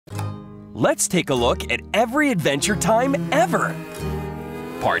Let's take a look at every Adventure Time ever.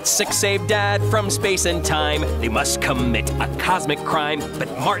 Part 6 saved Dad from space and time. They must commit a cosmic crime, but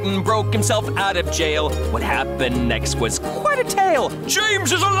Martin broke himself out of jail. What happened next was quite a tale.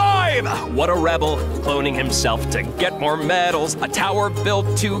 James is alive! What a rebel, cloning himself to get more medals. A tower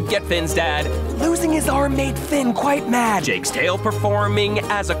built to get Finn's dad. Losing his arm made Finn quite mad. Jake's tale performing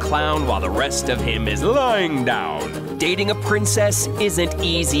as a clown while the rest of him is lying down. Dating a princess isn't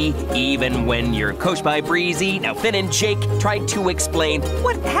easy, even when you're coached by Breezy. Now Finn and Jake tried to explain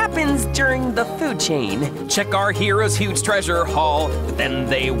what happens during the food chain. Check our hero's huge treasure haul, but then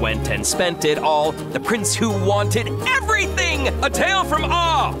they went and spent it all. The prince who wanted everything, a tale from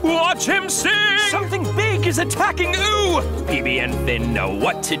awe. Watch him sing! Something big is attacking, ooh! PB and Finn know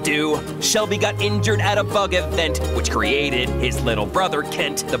what to do. Shelby got injured at a bug event, which created his little brother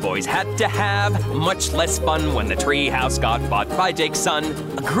Kent. The boys had to have much less fun when the treehouse got bought by Jake's son.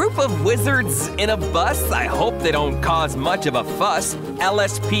 A group of wizards in a bus? I hope they don't cause much of a fuss.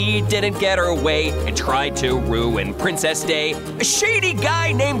 LSP didn't get her way and tried to ruin Princess Day. A shady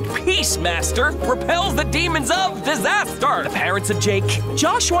guy named Peacemaster repels the demons of disaster. The parents of Jake,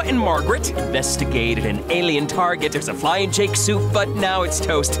 Joshua and Margaret, investigated an alien target. There's a fly in Jake's soup, but now it's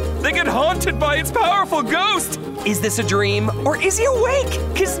toast. They get haunted by its powerful ghost. Is this a dream, or is he awake?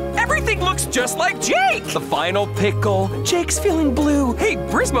 'Cause everything looks just like Jake! The final pickle, Jake's feeling blue. Hey,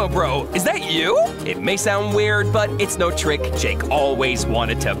 Brismo bro, is that you? It may sound weird, but it's no trick. Jake always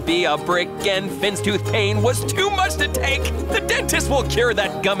wanted to be a brick, and Finn's tooth pain was too much to take. The dentist will cure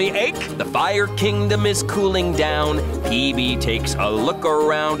that gummy ache. The Fire Kingdom is cooling down. PB takes a look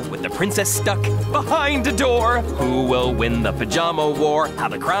around with the princess stuck behind a door. Who will win the pajama war? How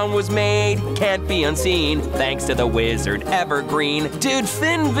the crown was made can't be unseen, thanks to the wizard Evergreen. Dude,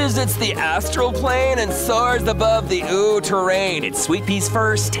 Finn visits the astral plane and soars above the ooh terrain. It's Sweet Pea's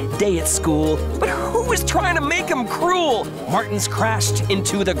first day at school, but who is trying to make him cruel? Martin's crashed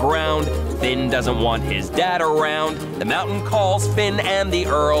into the ground. Finn doesn't want his dad around. The mountain calls Finn and the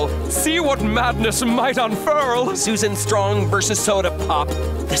Earl. See what madness might unfurl. Susan Strong versus Soda Pop.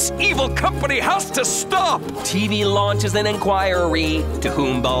 This evil company has to stop. TV launches an inquiry. To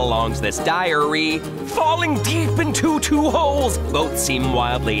whom belongs this diary? Falling deep into two holes. Both seem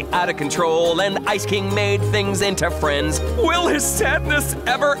wildly out of control, and Ice King made things into friends. Will his sadness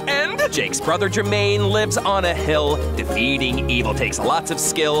ever end? Jake's brother Jermaine lives on a hill. Defeating evil takes lots of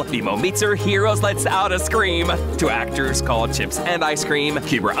skill. Bimo meets her heroes, lets out a scream. Two actors called Chips and Ice Cream.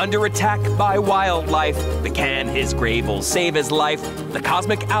 Keeper under attack by wildlife, but can his gravel save his life? The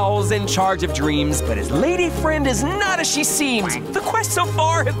cosmic owl's in charge of dreams, but his lady friend is not as she seems. The quests so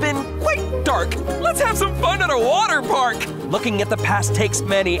far have been quite dark. Let's have some fun at a water park. Looking at the past takes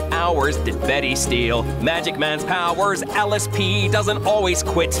many hours. Did Betty steal Magic Man's powers? LSP doesn't always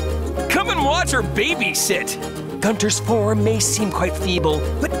quit. Come and watch her babysit. Gunter's form may seem quite feeble,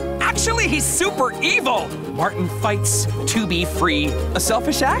 but actually he's super evil. Martin fights to be free. A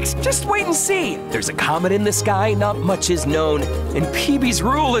selfish act? Just wait and see. There's a comet in the sky, not much is known, and PB's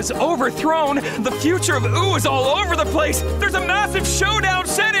rule is overthrown. The future of ooh is all over the place. There's a massive showdown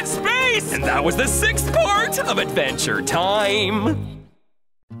set in space. And that was the 6th part of Adventure Time.